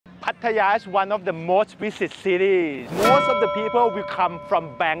Pattaya is one of the most visited cities. Most of the people will come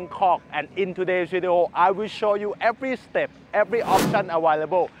from Bangkok, and in today's video, I will show you every step, every option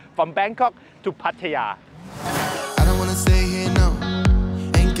available from Bangkok to Pattaya. I don't wanna stay here, no.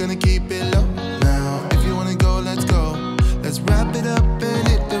 Ain't gonna keep it low now. If you wanna go, let's go. Let's wrap it up and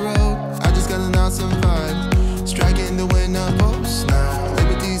hit the road. I just got an awesome vibe, striking the winner post now.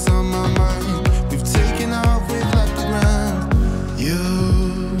 Liberty's on my mind. We've taken off, we've left the ground. You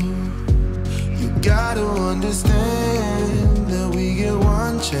gotta understand that we get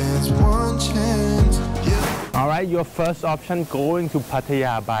one chance, one chance. Yeah. Alright, your first option going to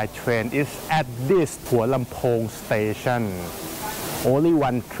Pattaya by train is at this Suvarnabhumi station. Only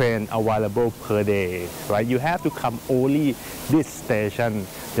one train available per day, right? You have to come only this station,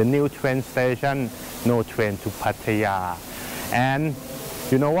 the new train station, no train to Pattaya. And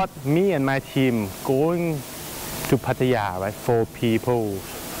you know what? Me and my team going to Pattaya, right? 4 people.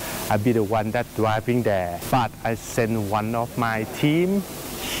 I'll be the one that driving there. But I send one of my team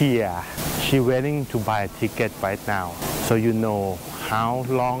here. She waiting to buy a ticket right now. So you know how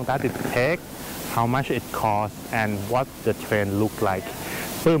long that it take, how much it costs, and what the train look like.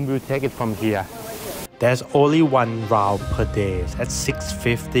 Boom, we'll take it from here. There's only one route per day at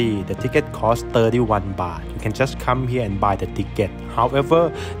 6.50. The ticket costs 31 baht. You can just come here and buy the ticket.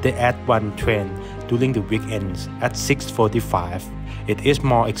 However, they add one train during the weekends at 6.45. It is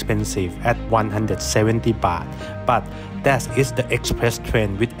more expensive at 170 baht. But that is the express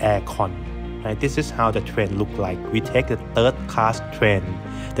train with aircon. Right? This is how the train look like. We take the third class train.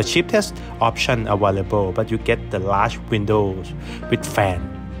 The cheapest option available, but you get the large windows with fan.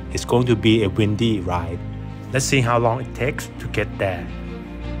 It's going to be a windy ride. Let's see how long it takes to get there.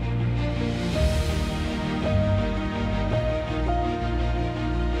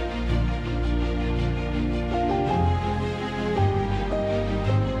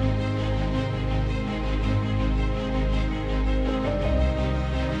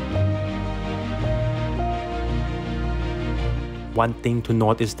 One thing to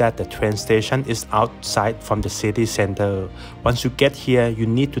note is that the train station is outside from the city center. Once you get here, you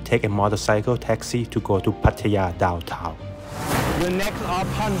need to take a motorcycle taxi to go to Pattaya downtown. The next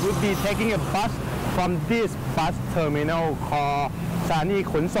option would be taking a bus from this bus terminal called สถานี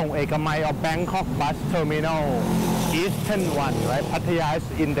ขนส่งเอกมัย or Bangkok Bus Terminal, eastern one, right? Pattaya is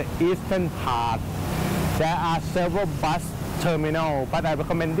in the eastern part. There are several bus terminals, but I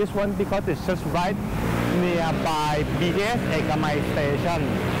recommend this one because it's just right nearby BTS Ekkamai station.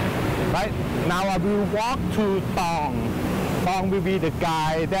 Right now I will walk to Tong. Tong will be the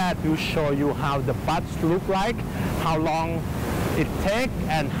guy that will show you how the bus look like, how long it takes,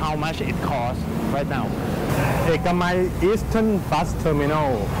 and how much it costs right now. Ekkamai Eastern Bus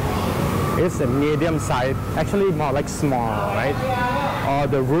Terminal is a medium size, actually more like small, right? Or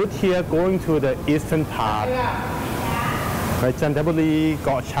the route here going to the eastern part. Right, Chanthaburi,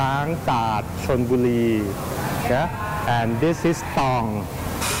 Got Chang, Tat, Chonburi, yeah? And this is Tong.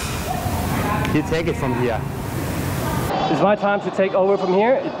 You take it from here. It's my time to take over from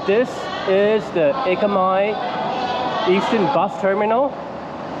here. This is the Ekkamai Eastern Bus Terminal.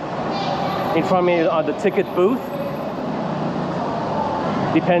 In front of me are the ticket booth.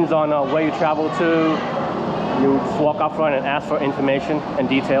 Depends on where you travel to. You just walk up front and ask for information and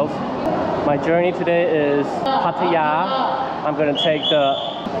details. My journey today is Pattaya. I'm going to take the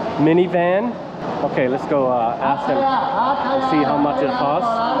minivan. Okay, let's go ask them and see how much it costs.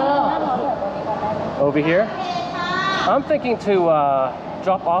 Over here. I'm thinking to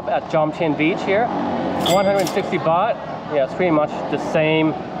drop off at Jomtien Beach here. 160 baht. Yeah, it's pretty much the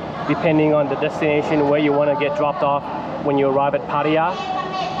same depending on the destination where you want to get dropped off when you arrive at Pattaya.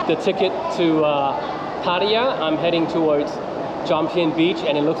 The ticket to Pattaya, I'm heading towards Jomtien Beach,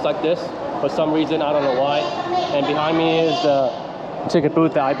 and it looks like this. For some reason, I don't know why. And behind me is the ticket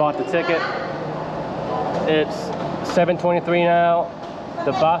booth that I bought the ticket. It's 7:23 now.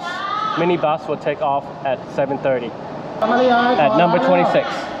 The bus, mini bus, will take off at 7:30 at number 26.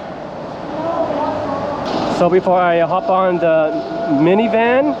 So before I hop on the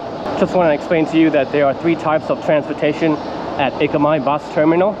minivan, just want to explain to you that there are 3 types of transportation at Ekkamai Bus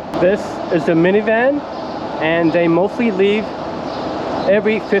Terminal. This is the minivan, and they mostly leave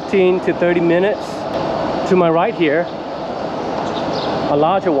every 15 to 30 minutes. To my right here, a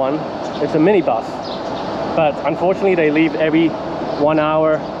larger one, it's a minibus, but unfortunately they leave every 1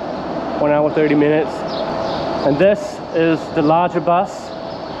 hour 30 minutes. And this is the larger bus,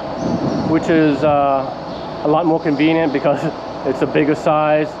 which is a lot more convenient because it's a bigger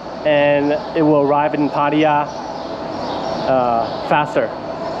size and it will arrive in Pattaya faster.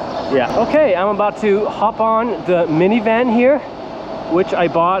 Yeah. Okay, I'm about to hop on the minivan here. which I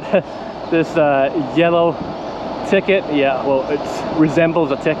bought this yellow ticket. Yeah, well, it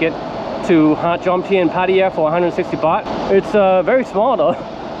resembles a ticket to Hat Jom Tien Pattaya for 160 baht. It's very small though.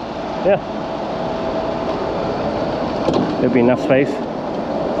 Yeah. There'll be enough space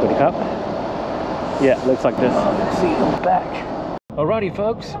for the cup. Yeah, looks like this. Let's see in the back. Alrighty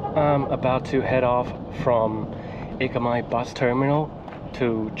folks, I'm about to head off from Ekkamai Bus Terminal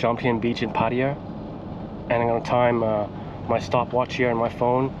to Jom Tien Beach in Pattaya. And I'm gonna time my stopwatch here on my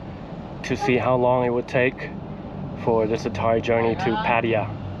phone to see how long it would take for this entire journey to Pattaya.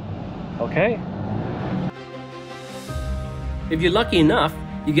 Okay? If you're lucky enough,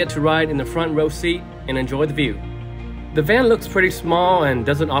 you get to ride in the front row seat and enjoy the view. The van looks pretty small and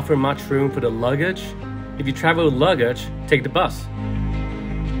doesn't offer much room for the luggage. If you travel with luggage, take the bus.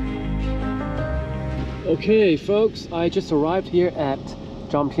 Okay folks, I just arrived here at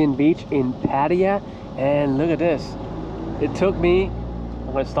Jom Tien Beach in Pattaya, and look at this. It took me,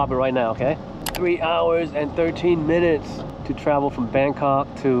 I'm gonna stop it right now, okay? 3 hours and 13 minutes to travel from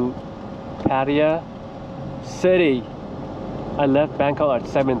Bangkok to Pattaya City. I left Bangkok at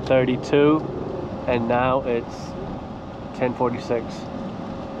 7:32 and now it's 10:46.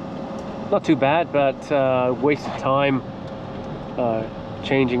 Not too bad, but wasted time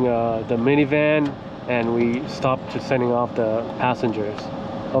changing the minivan, and we stopped to sending off the passengers.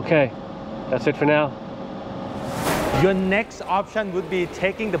 Okay, that's it for now. Your next option would be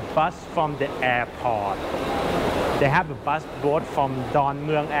taking the bus from the airport. They have a bus both from Don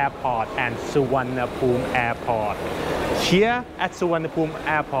Mueang Airport and Suvarnabhumi Airport. Here at Suvarnabhumi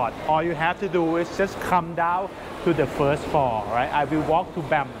Airport, all you have to do is just come down to the first floor, right? I will walk to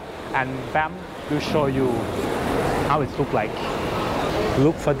BAM, and BAM will show you how it looks like.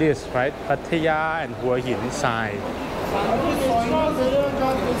 Look for this, right? Pattaya and Hua Hin sign.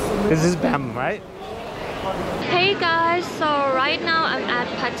 This is BAM, right? Hey guys, so right now I'm at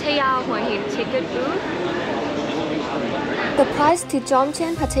Pattaya Hua Hin ticket booth. The price to Jom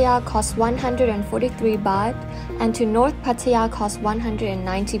Tien Pattaya costs 143 baht and to North Pattaya costs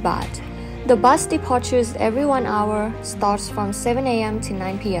 190 baht. The bus departures every 1 hour, starts from 7 a.m. to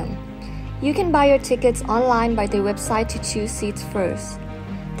 9 p.m. You can buy your tickets online by the website to choose seats first.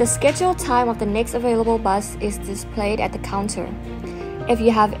 The scheduled time of the next available bus is displayed at the counter. If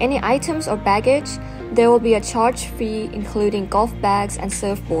you have any items or baggage, there will be a charge fee including golf bags and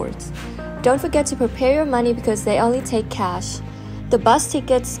surfboards. Don't forget to prepare your money because they only take cash. The bus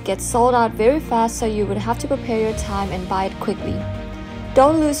tickets get sold out very fast, so you would have to prepare your time and buy it quickly.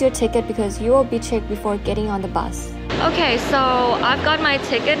 Don't lose your ticket because you will be checked before getting on the bus. Okay, so I've got my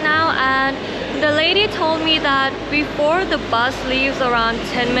ticket now, and the lady told me that before the bus leaves around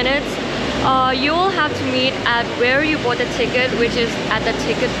 10 minutes, you will have to meet at where you bought the ticket, which is at the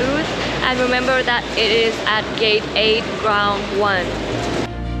ticket booth. And remember that it is at gate 8, ground 1.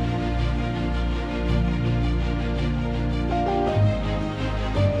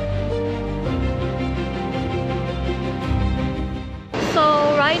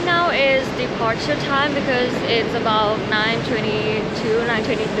 So right now is departure time because it's about 9:22,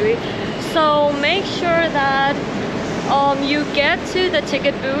 9:23. So make sure that you get to the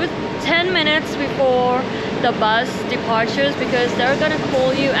ticket booth 10 minutes before the bus departures, because they're gonna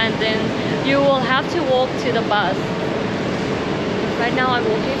call you and then you will have to walk to the bus. Right now I'm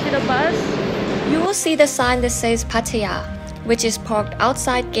walking to the bus. You will see the sign that says Pattaya, which is parked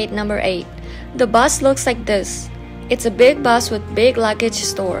outside gate number 8. The bus looks like this. It's a big bus with big luggage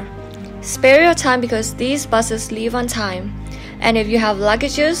store. Spare your time because these buses leave on time. And if you have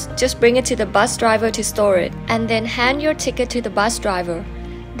luggages, just bring it to the bus driver to store it, and then hand your ticket to the bus driver.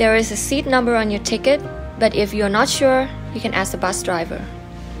 There is a seat number on your ticket, but if you're not sure, you can ask the bus driver.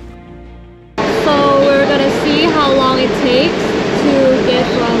 So we're gonna see how long it takes to get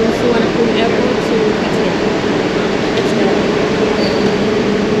from Suvarnabhumi Airport to Pattaya. Let's go.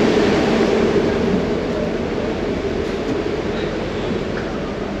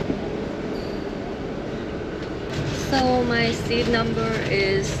 So my seat number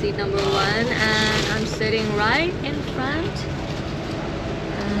is seat number 1, and I'm sitting right in front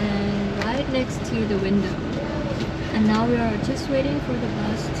and right next to the window. And now we are just waiting for the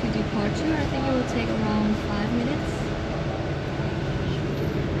bus to departure. I think it will take around 5 minutes.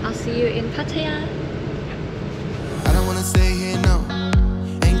 I'll see you in Pattaya. I don't wanna stay here, no.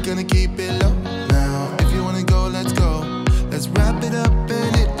 Ain't gonna keep it low now. If you wanna go, let's go. Let's wrap it up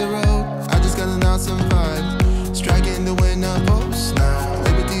and hit the road. I just got an awesome vibe. Striking the winner post now.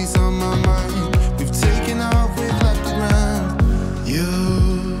 Liberty's on my mind. We've taken off, we've left the ground. You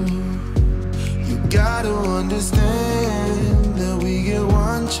gotta understand that we get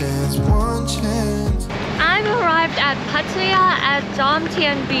one chance, one chance. I've arrived at Pattaya, and at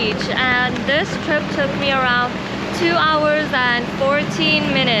Jomtien Beach, and this trip took me around 2 hours and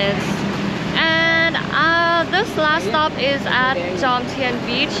 14 minutes. And this last stop is at Jomtien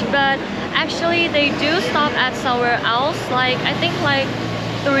Beach, but actually they do stop at somewhere else, like I think like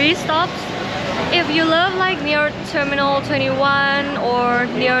 3 stops. If you live like near Terminal 21 or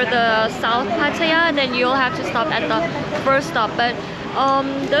near the South Pattaya, then you'll have to stop at the first stop. But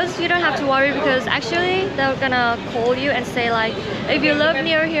this you don't have to worry, because actually they're gonna call you and say like, if you live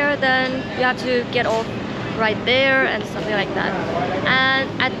near here, then you have to get off right there and something like that. And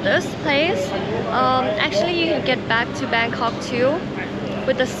at this place, actually you can get back to Bangkok too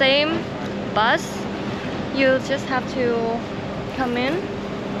with the same bus. You just have to come in.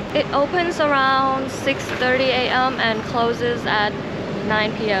 It opens around 6:30 a.m. and closes at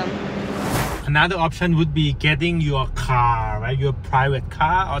 9 p.m. Another option would be getting your car, right? Your private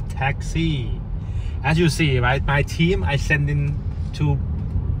car or taxi. As you see, right? My team, I send in to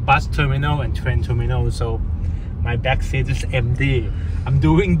bus terminal and train terminal, so my back seat is empty. I'm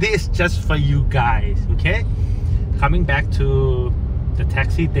doing this just for you guys, okay? Coming back to the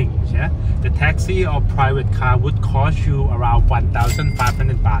taxi things, yeah? The taxi or private car would cost you around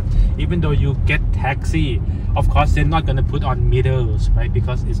 1,500 baht. Even though you get taxi, of course they're not gonna put on meters, right?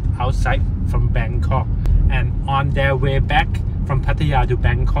 Because it's outside from Bangkok. And on their way back from Pattaya to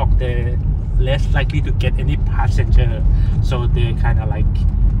Bangkok, they're less likely to get any passenger. So they kind of like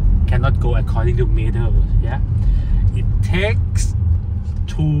cannot go according to meters, yeah? It takes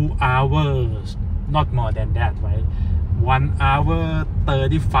 2 hours, not more than that, right? 1 hour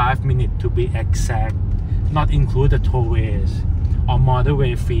 35 minutes to be exact, not include the tollways or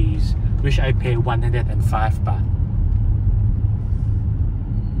motorway fees, which I pay 105 baht.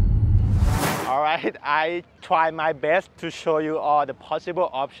 Alright, I try my best to show you all the possible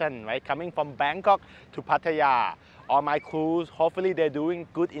options, right? Coming from Bangkok to Pattaya. All my crews, hopefully they're doing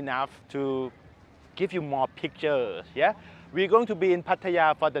good enough to give you more pictures, yeah? We're going to be in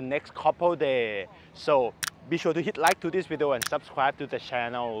Pattaya for the next couple days, so be sure to hit like to this video and subscribe to the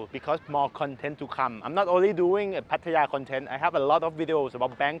channel, because more content to come. I'm not only doing Pattaya content, I have a lot of videos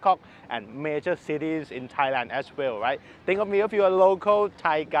about Bangkok and major cities in Thailand as well, right? Think of me if you're a local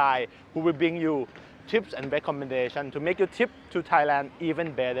Thai guy who will bring you tips and recommendations to make your trip to Thailand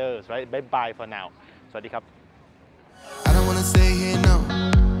even better, right? Bye bye for now. สวัสดีครับ I don't wanna stay here, no.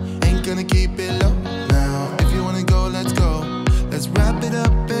 Ain't gonna keep it